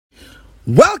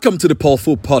Welcome to the Paul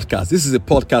Fu Podcast. This is a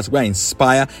podcast where I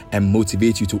inspire and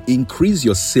motivate you to increase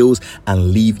your sales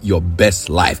and live your best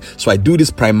life. So I do this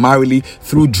primarily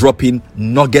through dropping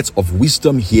nuggets of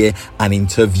wisdom here and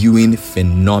interviewing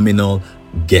phenomenal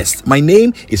guests. My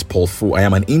name is Paul Fu. I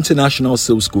am an international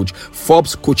sales coach,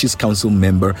 Forbes Coaches Council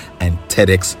member, and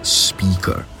TEDx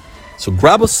speaker. So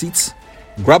grab a seat,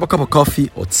 grab a cup of coffee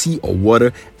or tea or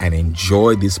water and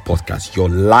enjoy this podcast. Your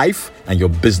life and your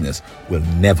business will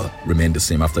never remain the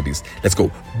same after this. Let's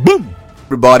go. Boom.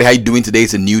 Everybody, how you doing today?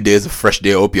 It's a new day. It's a fresh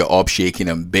day. I hope you're up, shaking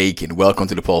and baking. Welcome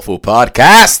to the Paul Fu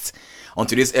Podcast. On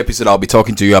today's episode, I'll be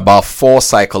talking to you about 4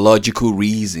 psychological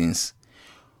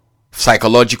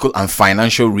and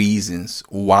financial reasons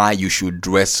why you should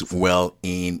dress well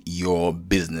in your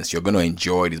business. You're going to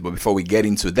enjoy this. But before we get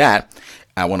into that,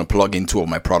 I want to plug in 2 of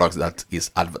my products that is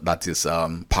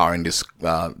powering this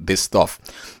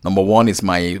stuff. Number 1 is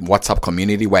my WhatsApp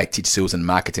community where I teach sales and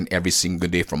marketing every single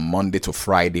day from Monday to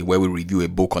Friday, where we review a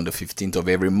book on the 15th of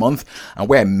every month and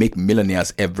where I make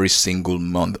millionaires every single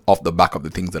month off the back of the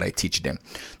things that I teach them.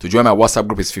 To join my WhatsApp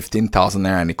group is 15,000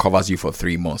 naira and it covers you for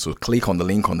 3 months. So click on the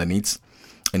link underneath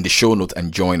in the show note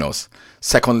and join us.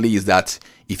 Secondly is that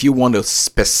if you want a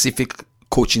specific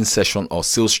coaching session or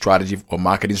sales strategy or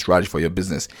marketing strategy for your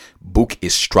business, book a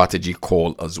strategy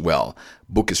call as well.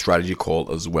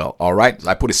 All right.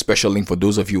 I put a special link for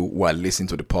those of you who are listening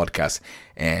to the podcast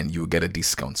and you get a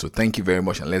discount. So thank you very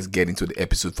much. And let's get into the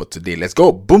episode for today. Let's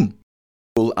go. Boom.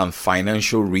 And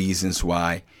financial reasons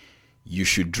why you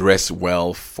should dress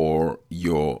well for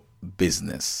your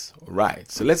business. All right.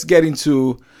 So let's get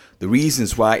into the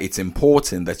reasons why it's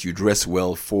important that you dress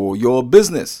well for your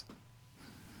business.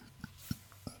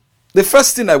 The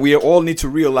first thing that we all need to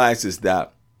realize is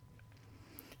that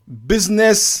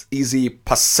business is a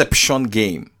perception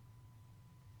game.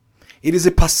 It is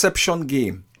a perception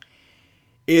game.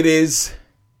 We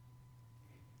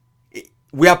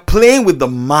are playing with the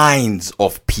minds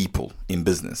of people in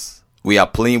business. We are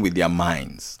playing with their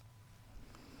minds.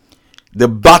 The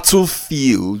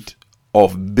battlefield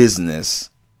of business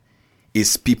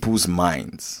is people's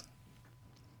minds.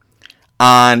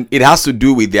 And it has to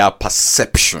do with their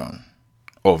perception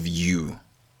of you.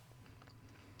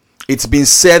 It's been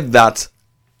said that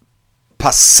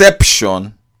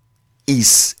perception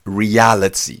is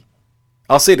reality.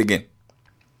 I'll say it again.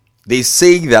 They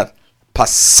say that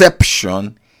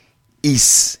perception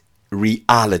is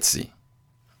reality.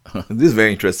 This is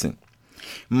very interesting.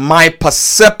 My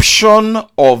perception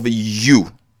of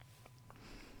you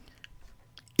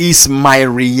is my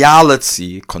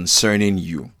reality concerning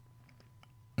you.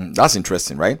 That's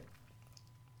interesting, right?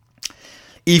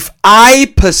 If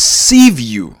I perceive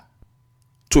you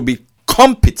to be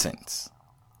competent,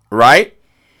 right,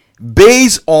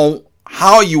 based on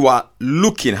how you are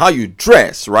looking, how you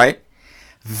dress, right,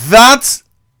 that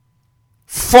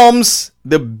forms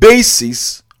the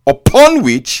basis upon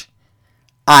which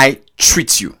I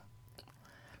treat you.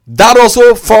 That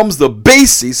also forms the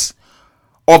basis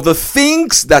of the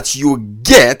things that you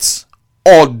get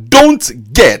or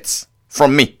don't get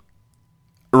from me,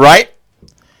 right?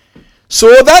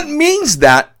 So that means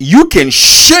that you can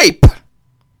shape,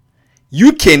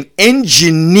 you can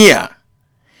engineer,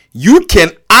 you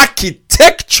can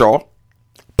architecture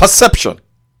perception.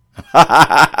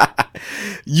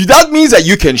 That means that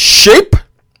you can shape,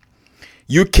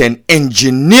 you can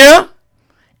engineer,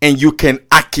 and you can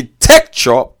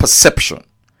architecture perception.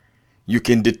 You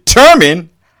can determine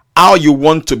how you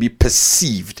want to be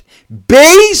perceived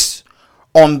based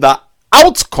on the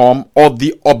outcome or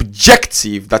the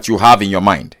objective that you have in your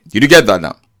mind. Did you get that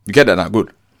now? You get that now?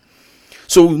 Good.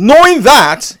 So knowing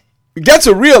that, you get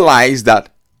to realize that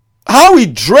how we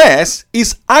dress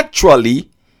is a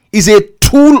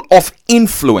tool of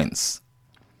influence.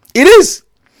 It is.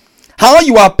 How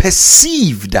you are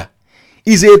perceived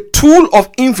is a tool of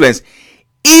influence.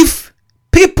 If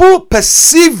people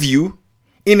perceive you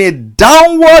in a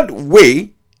downward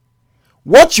way,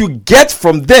 what you get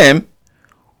from them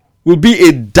will be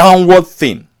a downward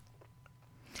thing.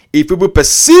 If people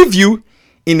perceive you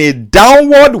in a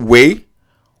downward way,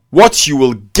 what you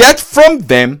will get from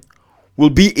them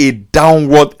will be a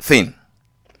downward thing.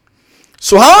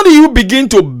 So how do you begin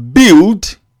to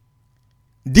build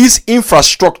this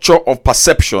infrastructure of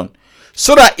perception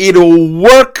so that it will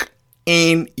work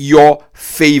in your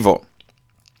favor?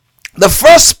 The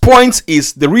first point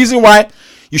is the reason why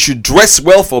you should dress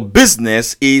well for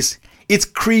business is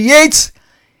it creates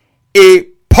a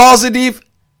positive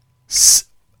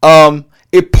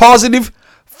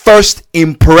first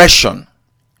impression.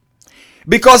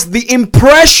 Because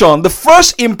the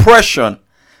first impression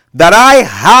that I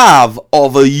have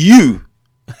of you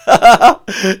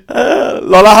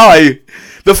Lola, how are you?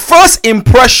 The first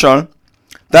impression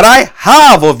that I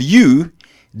have of you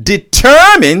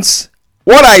determines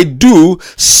what I do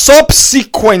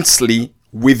subsequently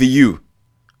with you.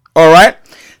 All right.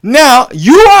 Now,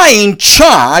 you are in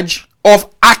charge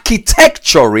of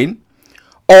architecturing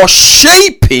or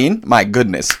shaping, my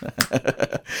goodness,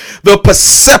 the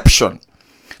perception.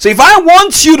 So if I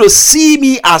want you to see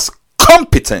me as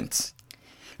competent,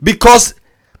 because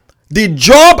the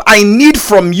job I need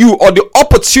from you or the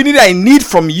opportunity I need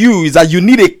from you is that you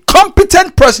need a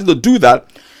competent person to do that,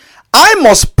 I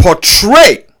must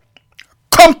portray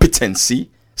competency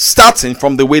starting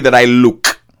from the way that I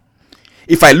look.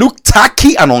 If I look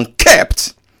tacky and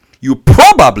unkept, you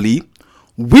probably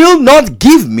will not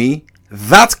give me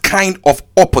that kind of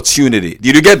opportunity.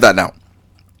 Did you get that now?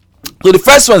 So the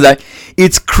first one is that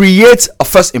it creates a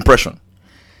first impression.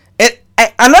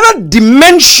 Another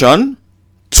dimension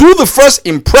to the first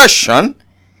impression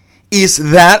is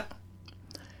that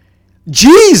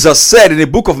Jesus said in the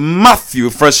book of Matthew,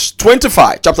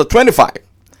 chapter 25,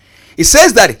 it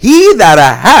says that he that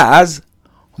has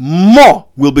more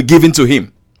will be given to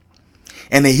him,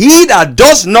 and he that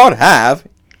does not have,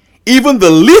 even the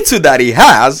little that he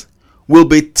has, will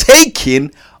be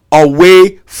taken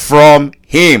away from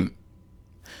him.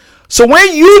 So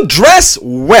when you dress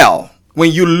well,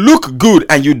 when you look good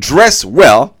and you dress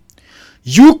well,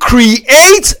 you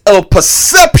create a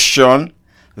perception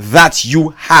that you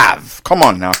have. Come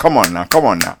on now.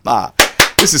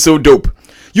 This is so dope.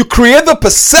 You create the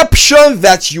perception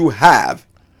that you have.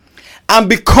 And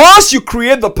because you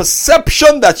create the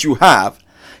perception that you have,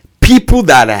 people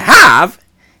that have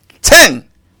tend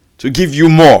to give you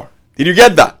more. Did you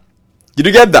get that?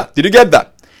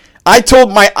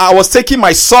 I was taking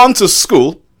my son to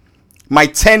school, my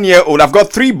 10-year-old. I've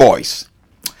got 3 boys.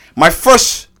 My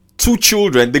first 2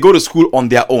 children, they go to school on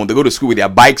their own. They go to school with their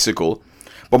bicycle.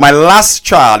 But my last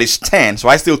child is 10, so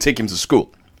I still take him to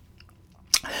school.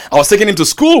 I was taking him to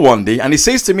school one day, and he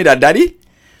says to me that, "Daddy,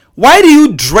 why do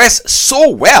you dress so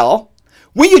well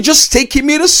when you're just taking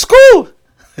me to school?"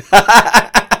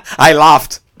 I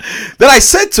laughed. Then I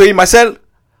said to him,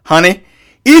 "Honey,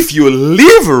 if you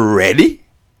live ready,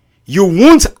 you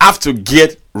won't have to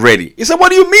get ready." He said, "What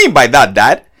do you mean by that,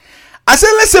 Dad?" I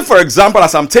said, "Let's say, for example,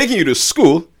 as I'm taking you to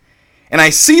school, and I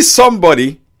see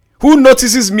somebody who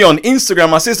notices me on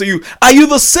Instagram and says to you, 'Are you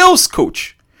the sales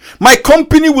coach? My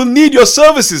company will need your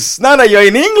services now that you're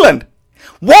in England.'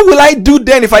 What will I do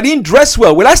then if I didn't dress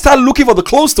well? Will I start looking for the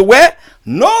clothes to wear?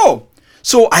 No.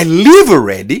 So I live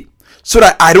ready so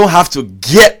that I don't have to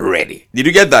get ready." Did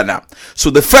you get that now?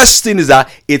 So the first thing is that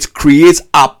it creates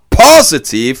a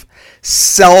positive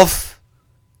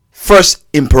first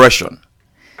impression.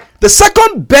 The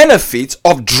second benefit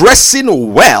of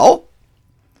dressing well,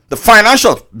 the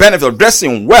financial benefit of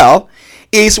dressing well,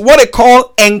 is what they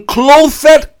call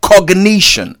enclothed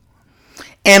cognition.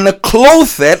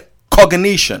 Enclothed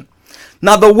cognition.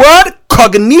 Now, the word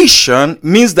cognition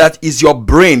means that is your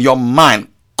brain, your mind.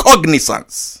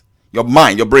 Cognizance. Your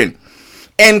mind, your brain.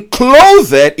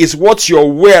 Enclothed is what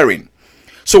you're wearing.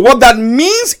 So what that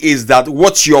means is that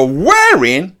what you're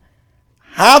wearing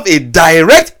have a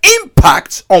direct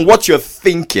impact on what you're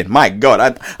thinking. My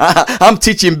God, I'm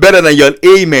teaching better than your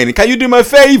amen. Can you do me a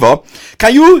favor?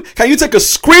 Can you take a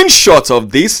screenshot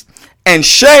of this and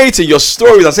share it in your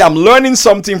stories and say, "I'm learning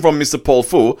something from Mr. Paul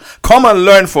Fu. Come and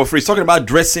learn for free." He's talking about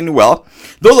dressing well.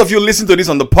 Those of you listening to this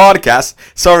on the podcast,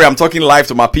 sorry, I'm talking live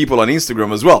to my people on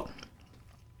Instagram as well.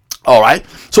 All right.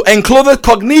 So enclothed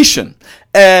cognition.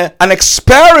 An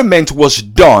experiment was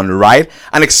done, right?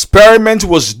 An experiment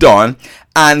was done,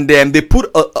 and then they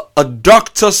put a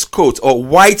doctor's coat or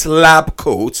white lab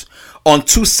coat on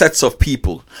 2 sets of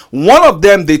people. One of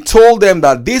them, they told them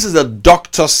that this is a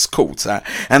doctor's coat,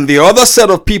 and the other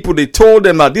set of people, they told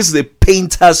them that this is a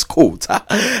painter's coat.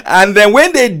 And then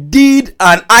when they did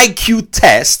an IQ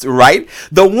test, right,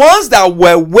 the ones that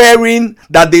were wearing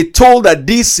that they told that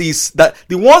this is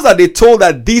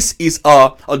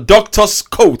a doctor's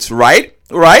coat, right,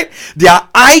 their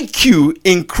IQ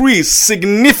increased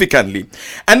significantly.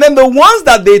 And then the ones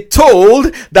that they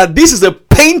told that this is a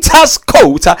painter's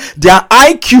coat, their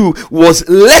IQ was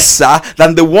lesser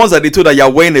than the ones that they told that you're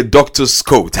wearing a doctor's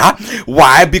coat.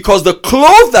 Why? Because the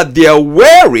clothes that they're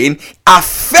wearing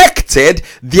affected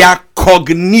their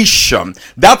cognition.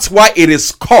 That's why it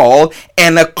is called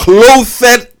an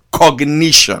enclothed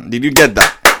cognition. Did you get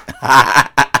that?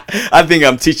 I think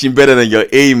I'm teaching better than your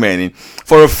amen.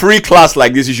 For a free class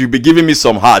like this, you should be giving me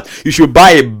some heart. You should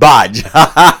buy a badge.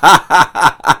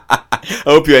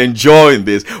 I hope you're enjoying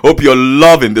this. Hope you're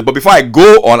loving this. But before I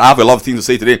go on, I have a lot of things to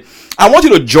say today. I want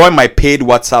you to join my paid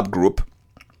WhatsApp group.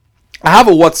 I have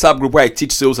a WhatsApp group where I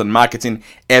teach sales and marketing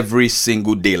every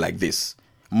single day like this.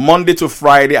 Monday to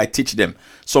Friday, I teach them.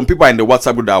 Some people are in the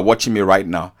WhatsApp group that are watching me right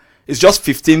now. It's just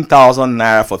 15,000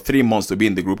 naira for 3 months to be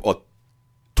in the group, or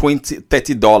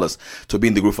 $30 to be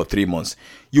in the group for 3 months.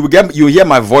 You hear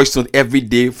my voice tone every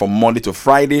day from Monday to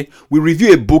Friday. We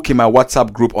review a book in my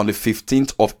WhatsApp group on the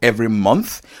 15th of every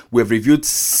month. We have reviewed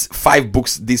 5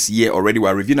 books this year already. We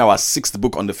are reviewing our 6th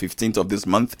book on the 15th of this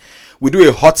month. We do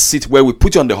a hot seat where we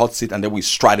put you on the hot seat and then we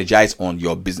strategize on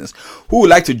your business. Who would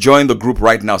like to join the group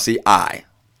right now? Say I.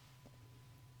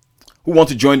 Who want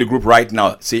to join the group right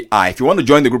now? Say I. If you want to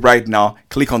join the group right now,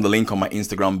 click on the link on my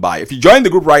Instagram bio. If you join the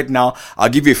group right now, I'll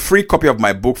give you a free copy of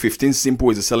my book, 15 Simple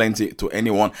Ways to Selling to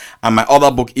Anyone, and my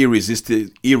other book,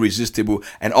 Irresistible,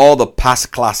 and all the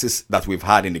past classes that we've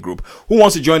had in the group. Who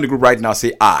wants to join the group right now?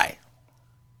 Say I.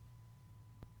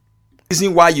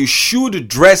 Reason why you should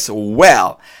dress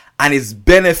well and its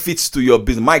benefits to your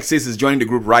business. Mike says he's joining the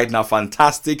group right now.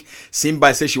 Fantastic.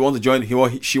 Simba says she wants to join the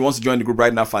group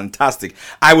right now. Fantastic.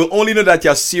 I will only know that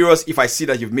you're serious if I see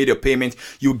that you've made your payment.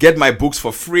 You get my books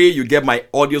for free. You get my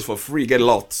audios for free. You get a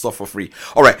lot of stuff for free.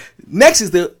 All right. Next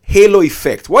is the halo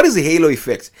effect. What is the halo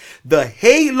effect? The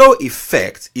halo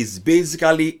effect is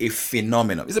basically a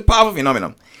phenomenon. It's a powerful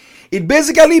phenomenon. It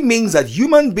basically means that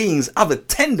human beings have a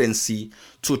tendency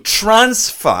to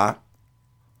transfer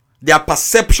their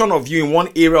perception of you in one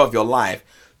area of your life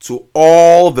to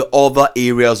all the other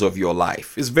areas of your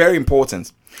life. It's very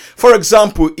important. For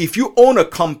example, if you own a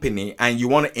company and you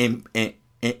want to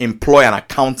employ an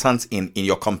accountant in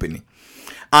your company,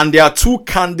 and there are 2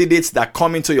 candidates that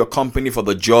come into your company for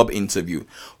the job interview.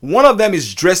 One of them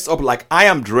is dressed up like I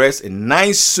am dressed, a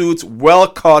nice suit, well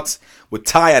cut, with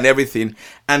tie and everything,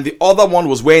 and the other one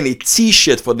was wearing a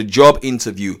t-shirt for the job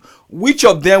interview. Which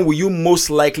of them will you most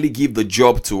likely give the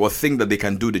job to or think that they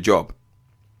can do the job?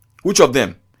 Which of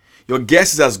them? Your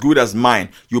guess is as good as mine.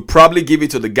 You probably give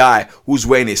it to the guy who's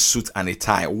wearing a suit and a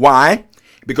tie. Why?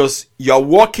 Because you're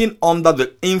working under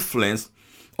the influence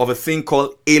of a thing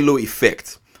called halo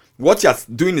effect. What you're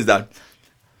doing is that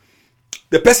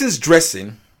the person's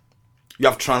dressing, you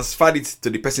have transferred it to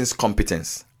the person's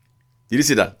competence. Did you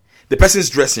see that? The person's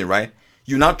dressing, right?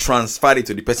 You now transfer it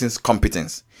to the person's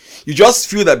competence. You just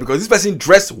feel that because this person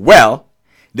dressed well,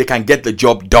 they can get the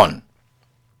job done.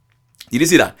 Did you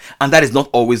see that? And that is not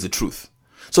always the truth.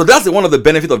 So that's one of the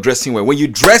benefits of dressing well. When you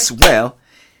dress well,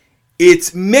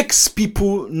 it makes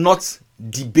people not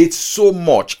debate so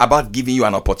much about giving you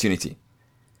an opportunity.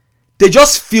 They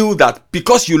just feel that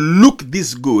because you look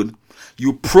this good,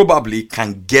 you probably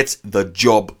can get the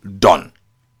job done.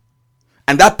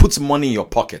 And that puts money in your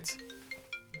pocket.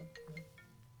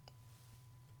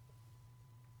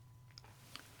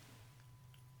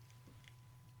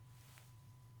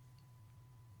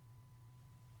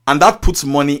 And that puts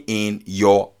money in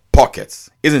your pockets,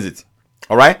 isn't it?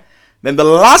 All right. Then the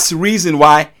last reason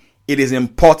why it is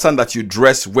important that you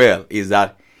dress well is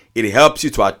that it helps you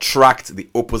to attract the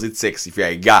opposite sex. If you're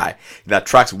a guy, it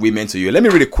attracts women to you. Let me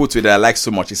read a quote that I like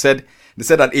so much. They said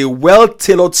that a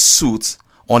well-tailored suit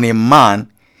on a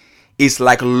man is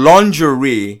like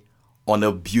lingerie on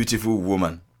a beautiful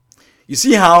woman. You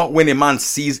see how when a man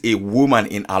sees a woman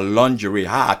in a lingerie,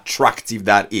 how attractive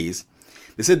that is.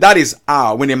 They said that is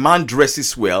how when a man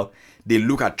dresses well, they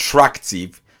look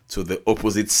attractive to the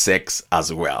opposite sex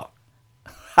as well.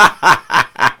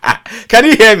 Can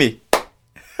you hear me?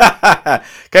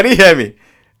 Can you hear me?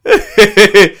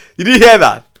 Did you hear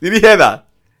that? Did you hear that?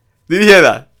 Did you hear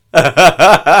that?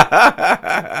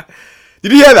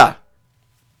 Did you hear that?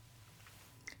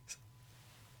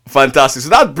 Fantastic. So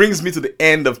that brings me to the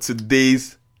end of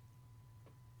today's.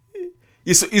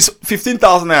 It's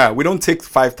 15,000 naira. We don't take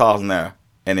 5,000 naira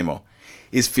anymore.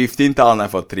 It's 15,000 naira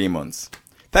for 3 months.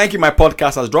 Thank you, my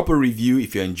podcasters. Drop a review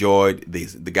if you enjoyed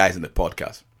the guys in the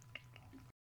podcast.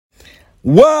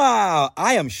 Wow,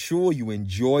 I am sure you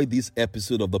enjoyed this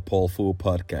episode of the Paul Fool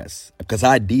Podcast, because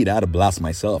I did. I had a blast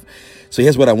myself. So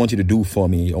here's what I want you to do for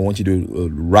me. I want you to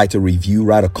write a review,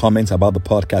 write a comment about the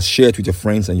podcast, share it with your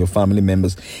friends and your family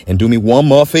members, and do me one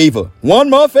more favor.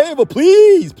 One more favor,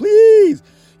 please, please.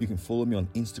 You can follow me on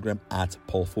Instagram at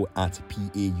Paulfoh, at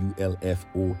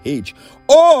PAULFOH,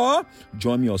 or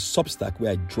join me on Substack,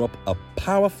 where I drop a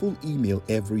powerful email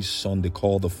every Sunday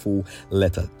called The Full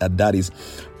Letter. That is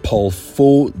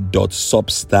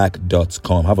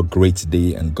paulfoh.substack.com. Have a great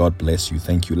day and God bless you.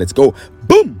 Thank you. Let's go.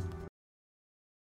 Boom.